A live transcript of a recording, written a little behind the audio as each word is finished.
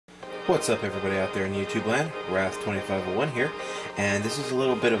What's up, everybody out there in YouTube land? Wrath2501 here, and this is a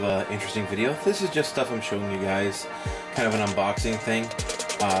little bit of an interesting video. This is just stuff I'm showing you guys, kind of an unboxing thing,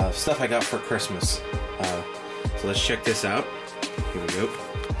 stuff I got for Christmas. So let's check this out. Here we go.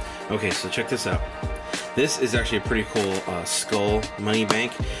 Okay, so check this out. This is actually a pretty cool skull money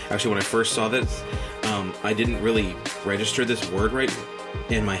bank. Actually, when I first saw this, I didn't really register this word right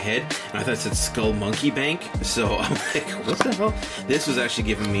in my head, and I thought it said Skull Monkey Bank, so I'm like, what the hell? This was actually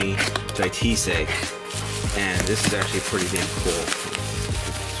giving me Daitise, and this is actually pretty damn cool.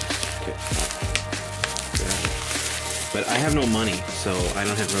 Okay. But I have no money, so I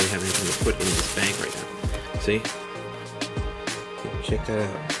don't really have anything to put in this bank right now. See? Check that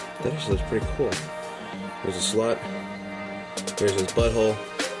out. That actually looks pretty cool. There's a slot. There's his butthole.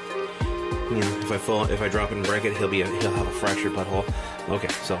 You know, if I drop it and break it, he'll have a fractured butthole. Okay,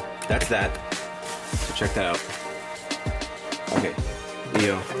 so that's that. So check that out. Okay,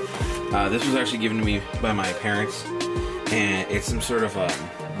 this was actually given to me by my parents, and it's some sort of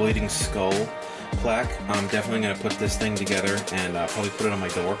bleeding skull plaque. I'm definitely gonna put this thing together and probably put it on my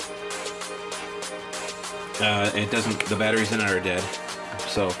door. The batteries in it are dead,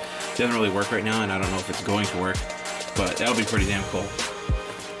 so it doesn't really work right now, and I don't know if it's going to work, but that'll be pretty damn cool.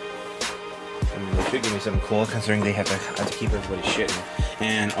 I mean, they should give me something cool, considering they have to keep everybody shitting.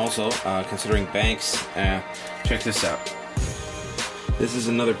 And also, considering banks, check this out. This is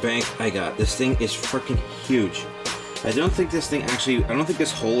another bank I got. This thing is freaking huge. I don't think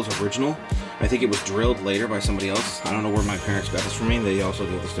this hole is original. I think it was drilled later by somebody else. I don't know where my parents got this from me. They also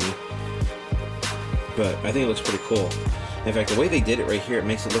gave this to me. But I think it looks pretty cool. In fact, the way they did it right here, it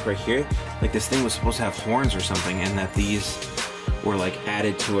makes it look right here like this thing was supposed to have horns or something, and that these were like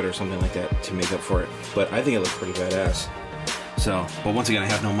added to it or something like that to make up for it. But I think it looks pretty badass. So, but once again, I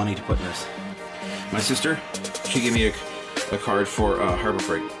have no money to put in this. My sister, she gave me a card for Harbor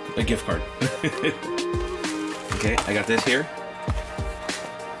Freight, a gift card. Okay, I got this here.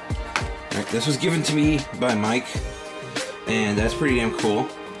 Alright, this was given to me by Mike, and that's pretty damn cool.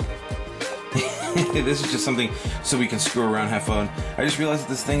 This is just something so we can screw around, have fun. I just realized that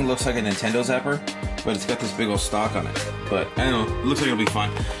this thing looks like a Nintendo Zapper, but it's got this big old stock on it. But I don't know, it looks like it'll be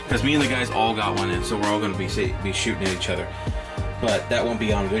fun, because me and the guys all got one in, so we're all going to be shooting at each other. But that won't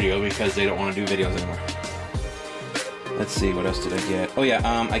be on video because they don't want to do videos anymore. Let's see, what else did I get? Oh yeah,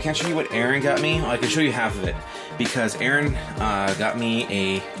 I can't show you what Aaron got me. I can show you half of it, because Aaron got me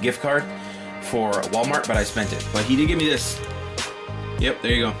a gift card for Walmart, but I spent it. But he did give me this. Yep,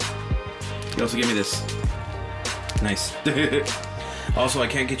 there you go. He also gave me this. Nice. Also, I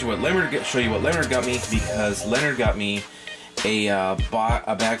can't show you what Leonard got me, because Leonard got me a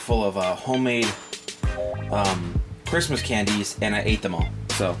bag full of homemade Christmas candies, and I ate them all.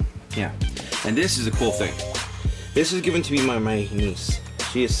 So, yeah. And this is a cool thing. This is given to me by my niece.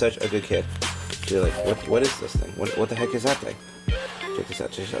 She is such a good kid. She's like, what is this thing? What the heck is that thing? Check this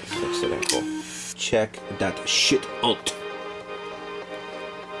out. Check this out. This looks so damn cool. Check that shit out.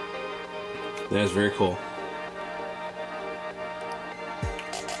 That is very cool.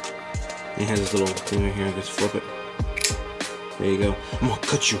 It has this little thing right here. Just flip it. There you go. I'm gonna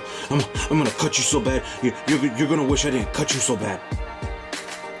cut you. I'm gonna cut you so bad. You're gonna wish I didn't cut you so bad.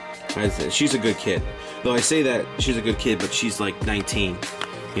 She's a good kid. Though I say that she's a good kid, but she's like 19.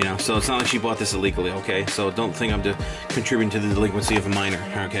 You know, so it's not like she bought this illegally, okay? So don't think I'm contributing to the delinquency of a minor,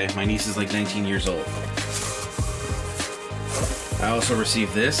 okay? My niece is like 19 years old. I also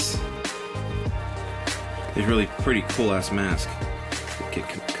received this. It's really pretty cool ass mask. Okay,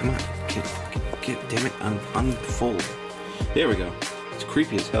 come on. Damn it, unfold. There we go. It's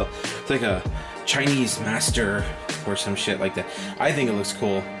creepy as hell. It's like a Chinese master or some shit like that. I think it looks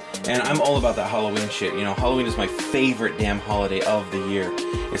cool. And I'm all about that Halloween shit. You know, Halloween is my favorite damn holiday of the year.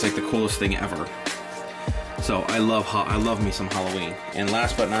 It's like the coolest thing ever. So I love me some Halloween. And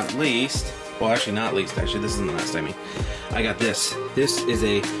last but not least, well, actually not least, this isn't the last I mean. I got this. This is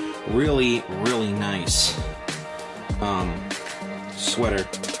a really, really nice sweater.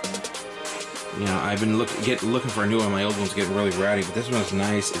 You know, I've been looking for a new one. My old one's getting really ratty, but this one's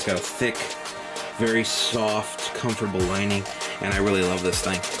nice. It's got a thick, very soft, comfortable lining, and I really love this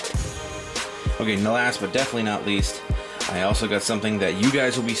thing. Okay, last but definitely not least, I also got something that you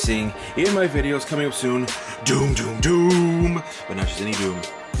guys will be seeing in my videos coming up soon. Doom, Doom, Doom! But not just any Doom.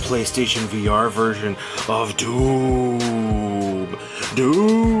 PlayStation VR version of Doom!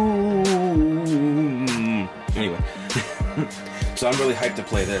 Doom! Anyway. So I'm really hyped to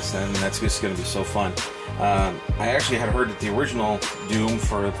play this, and that's just going to be so fun. I actually had heard that the original Doom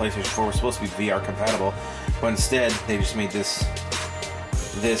for the PlayStation 4 was supposed to be VR compatible, but instead they just made this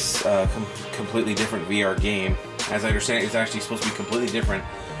completely different VR game. As I understand it, it's actually supposed to be completely different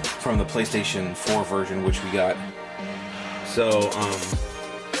from the PlayStation 4 version, which we got. So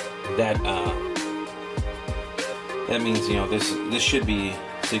that means, you know, this should be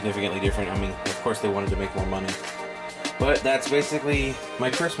significantly different. I mean, of course they wanted to make more money, but that's basically my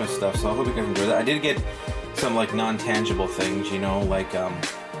Christmas stuff. So I hope you guys enjoy that. I did get some like non-tangible things, you know, like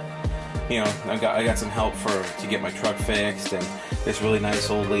you know, I got some help to get my truck fixed, and this really nice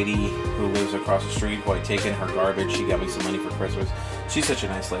old lady who lives across the street who I take in her garbage, she got me some money for Christmas. She's such a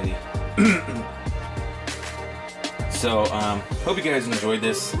nice lady. So hope you guys enjoyed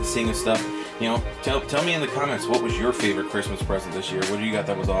this, seeing this stuff. You know, tell me in the comments, what was your favorite Christmas present this year? What do you got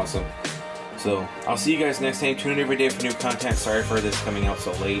that was awesome? So I'll see you guys next time. Tune in every day for new content. Sorry for this coming out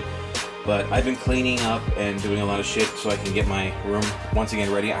so late, but I've been cleaning up and doing a lot of shit so I can get my room once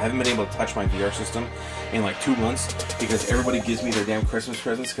again ready. I haven't been able to touch my VR system in like 2 months because everybody gives me their damn Christmas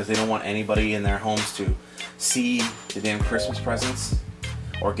presents because they don't want anybody in their homes to see the damn Christmas presents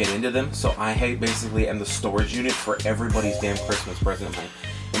or get into them. So I basically am the storage unit for everybody's damn Christmas present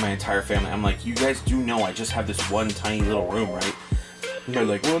in my entire family. I'm like, you guys do know I just have this one tiny little room, right? And they're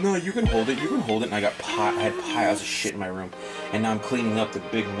like, well, no, you can hold it, and I had piles of shit in my room, and now I'm cleaning up the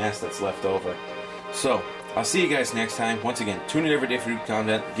big mess that's left over. So I'll see you guys next time. Once again, tune in every day for new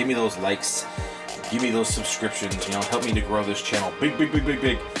content. Give me those likes, give me those subscriptions, you know, help me to grow this channel big.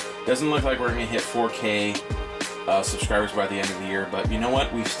 Doesn't look like we're gonna hit 4K subscribers by the end of the year, but you know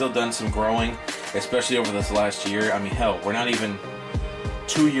what, we've still done some growing, especially over this last year. I mean, hell, we're not even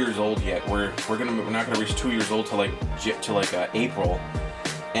 2 years old yet. We're not gonna reach 2 years old till like April,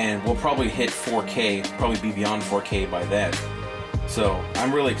 and we'll probably hit 4K, probably be beyond 4K by then. So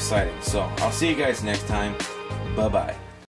I'm really excited. So I'll see you guys next time. Bye bye.